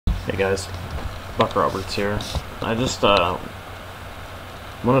Hey guys, Buck Roberts here. I just wanted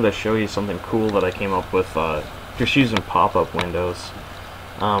to show you something cool that I came up with just using pop-up windows.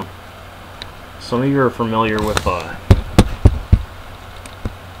 Some of you are familiar with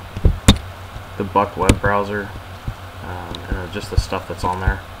the Buck web browser and just the stuff that's on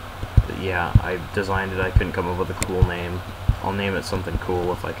there. But yeah, I designed it. I couldn't come up with a cool name. I'll name it something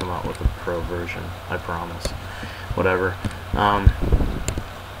cool if I come out with a pro version, I promise. Whatever.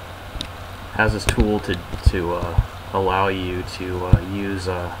 Has this tool to allow you to use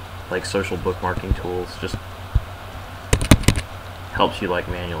like social bookmarking tools. Just helps you like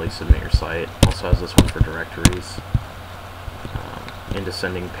manually submit your site. Also has this one for directories in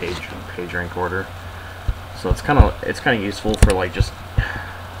descending page rank order. So it's kind of useful for like just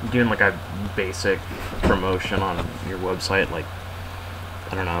doing like a basic promotion on your website. Like,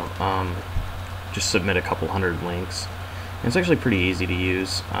 I don't know, just submit a couple hundred links. And it's actually pretty easy to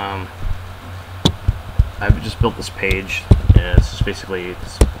use. I've just built this page, and it's just basically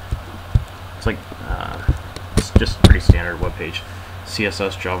it's like it's just a pretty standard web page: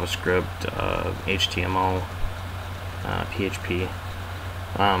 CSS, JavaScript, HTML, PHP.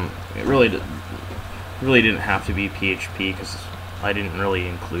 It really didn't have to be PHP because I didn't really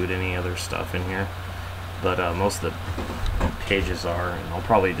include any other stuff in here, but most of the pages are, and I'll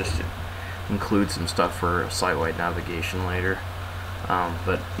probably just include some stuff for site-wide navigation later.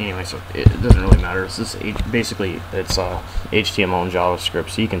 But anyway, so it doesn't really matter. It's just basically it's HTML and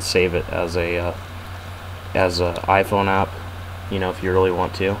JavaScript, so you can save it as a iPhone app, you know, if you really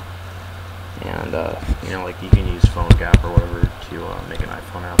want to, and you know, like you can use PhoneGap or whatever to make an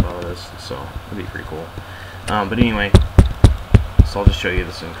iPhone app out of this. So it'd be pretty cool. But anyway, so I'll just show you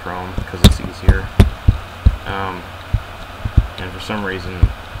this in Chrome because it's easier. And for some reason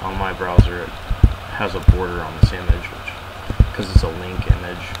on my browser it has a border on this image, which, because it's a link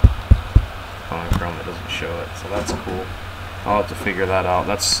image, on Chrome it doesn't show it, so that's cool. I'll have to figure that out.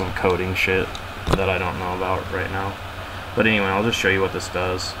 That's some coding shit that I don't know about right now. But anyway, I'll just show you what this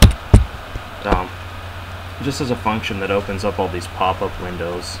does. Just as a function that opens up all these pop-up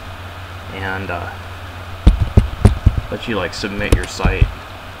windows and lets you like submit your site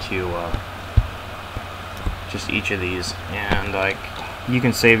to just each of these, and like you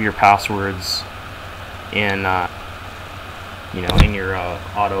can save your passwords in you know, in your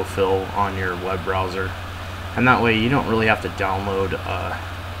autofill on your web browser, and that way you don't really have to download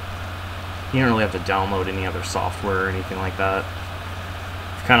any other software or anything like that.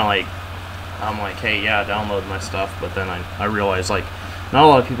 It's kind of like, I'm like, hey, yeah, download my stuff, but then I realize like not a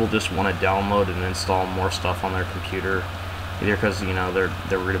lot of people just want to download and install more stuff on their computer, either because, you know, they're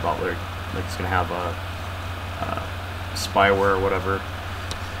worried about like it's gonna have a spyware or whatever.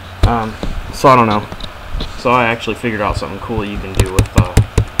 So I don't know. So I actually figured out something cool you can do with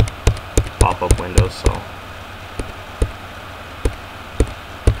pop-up windows. So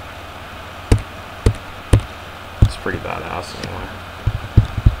it's pretty badass anyway.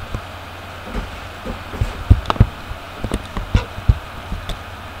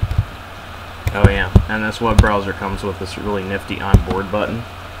 Oh yeah, and this web browser comes with this really nifty onboard button,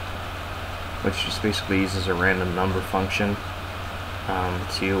 which just basically uses a random number function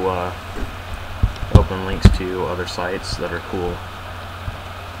to open links to other sites that are cool.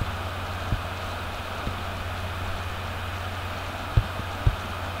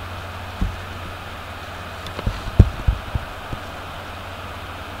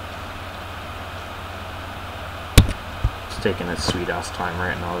 It's taking its sweet ass time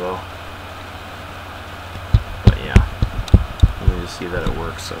right now though. But yeah, you can just see that it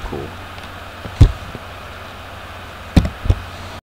works, so cool.